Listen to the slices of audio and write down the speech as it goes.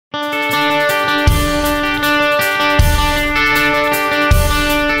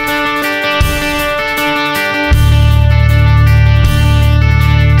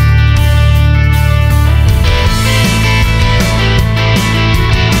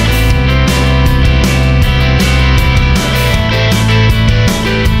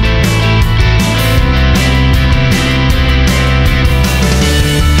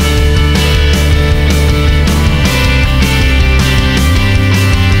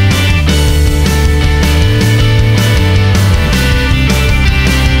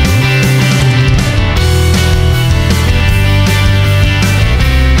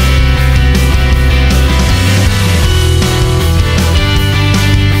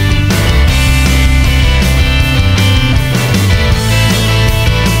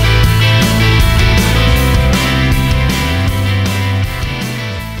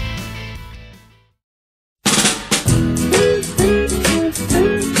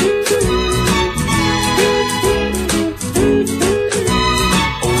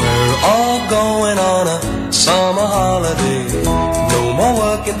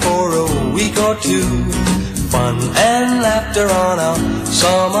two. Fun and laughter on our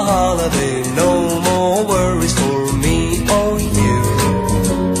summer holiday. No more worries for me or you,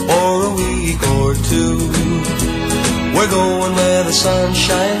 for a week or two. We're going where the sun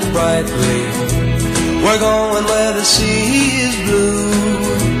shines brightly. We're going where the sea is blue.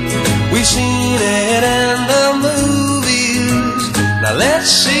 We've seen it in the movies. Now let's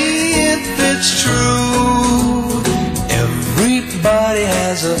see if it's true. Everybody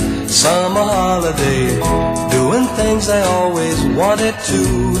has a summer holiday, doing things they always wanted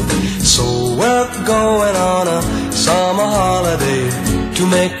to. So we're going on a summer holiday to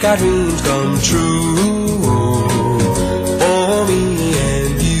make our dreams come true. For me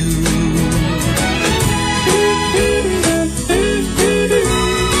and you.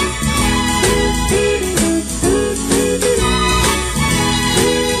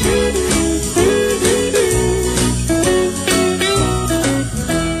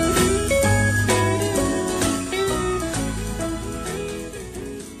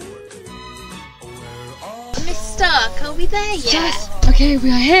 Stuck. Are we there yet? Yes. Okay, we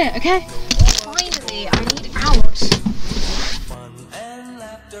are here. Okay. Finally, I need out. Fun and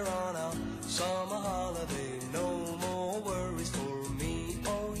laughter on our summer holiday. No more worries for me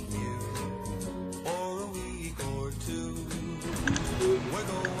or you, for a week or two.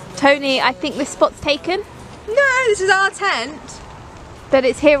 Tony, I think this spot's taken. No, this is our tent. But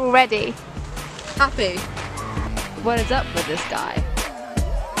it's here already. Happy. What is up with this guy?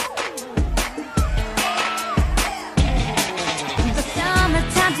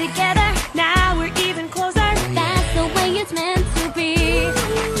 Summertime together, now we're even closer. That's the way it's meant to be.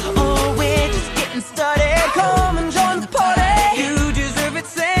 Oh, we're just getting started. Come and join the party. You deserve it,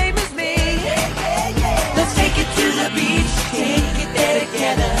 same as me. Let's take it to the beach, take it there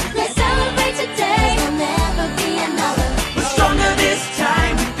together. Let's celebrate today, there'll never be another. We're stronger this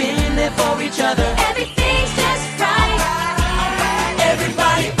time, we've been there for each other. Everything's just right.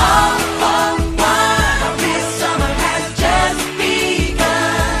 Everybody all for one. This summer has just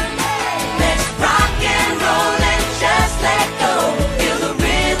begun. Let's rock and roll and just let go. Feel the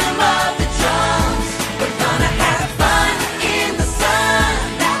rhythm of the drums. We're gonna have fun in the sun.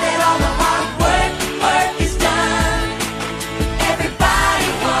 Now that all the hard work is done. Everybody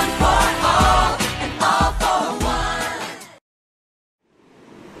one for all and all for one.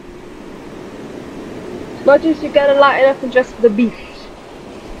 Rogers, you're gonna lighten up and dress for the beach.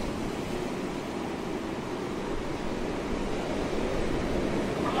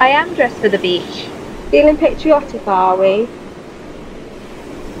 I am dressed for the beach. Feeling patriotic, are we?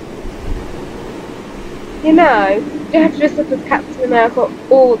 You know, you have to dress up as Captain America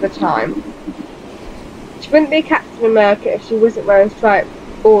all the time. She wouldn't be Captain America if she wasn't wearing stripes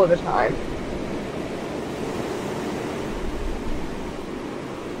all the time.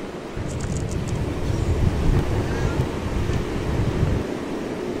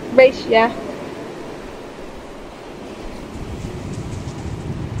 Race, yeah.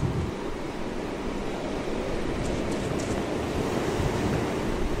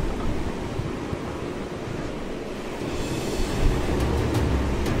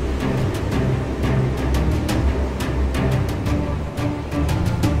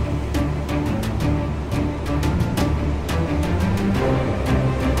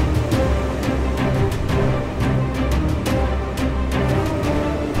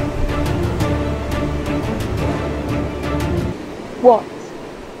 What?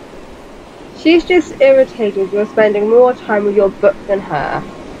 She's just irritated you're spending more time with your book than her.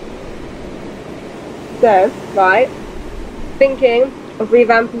 So, right, thinking of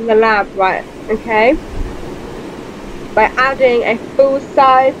revamping the lab, right, okay? By adding a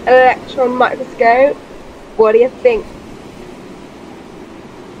full-size electron microscope. What do you think?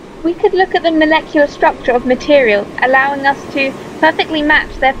 We could look at the molecular structure of materials, allowing us to perfectly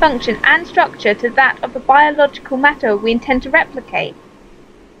match their function and structure to that of the biological matter we intend to replicate.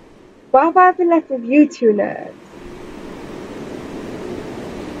 Why have I been left with you two nerds?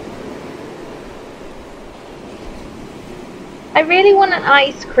 I really want an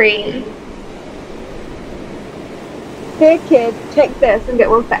ice cream. Here kids, take this and get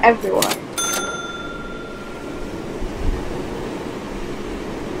one for everyone.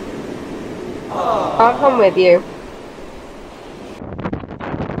 I'll come with you.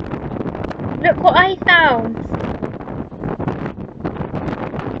 Look what I found!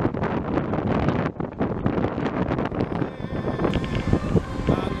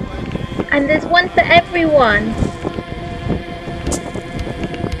 And there's one for everyone!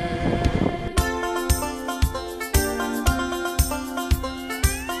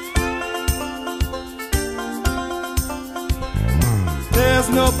 There's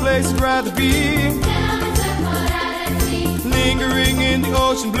no place place I'd rather be. Lingering in the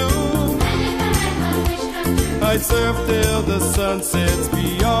ocean blue, I'd surf till the sun sets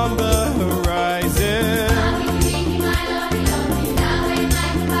beyond the horizon.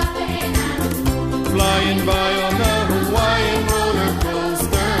 Flying by on the Hawaiian roller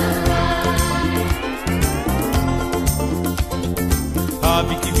coaster ride. Ah,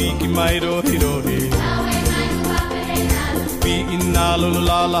 viki viki mai rohi rohi, vi'i na la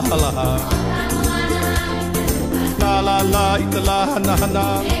la la la. La la la, ita la hana hana.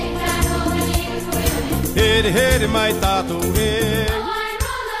 Here here mai tato he.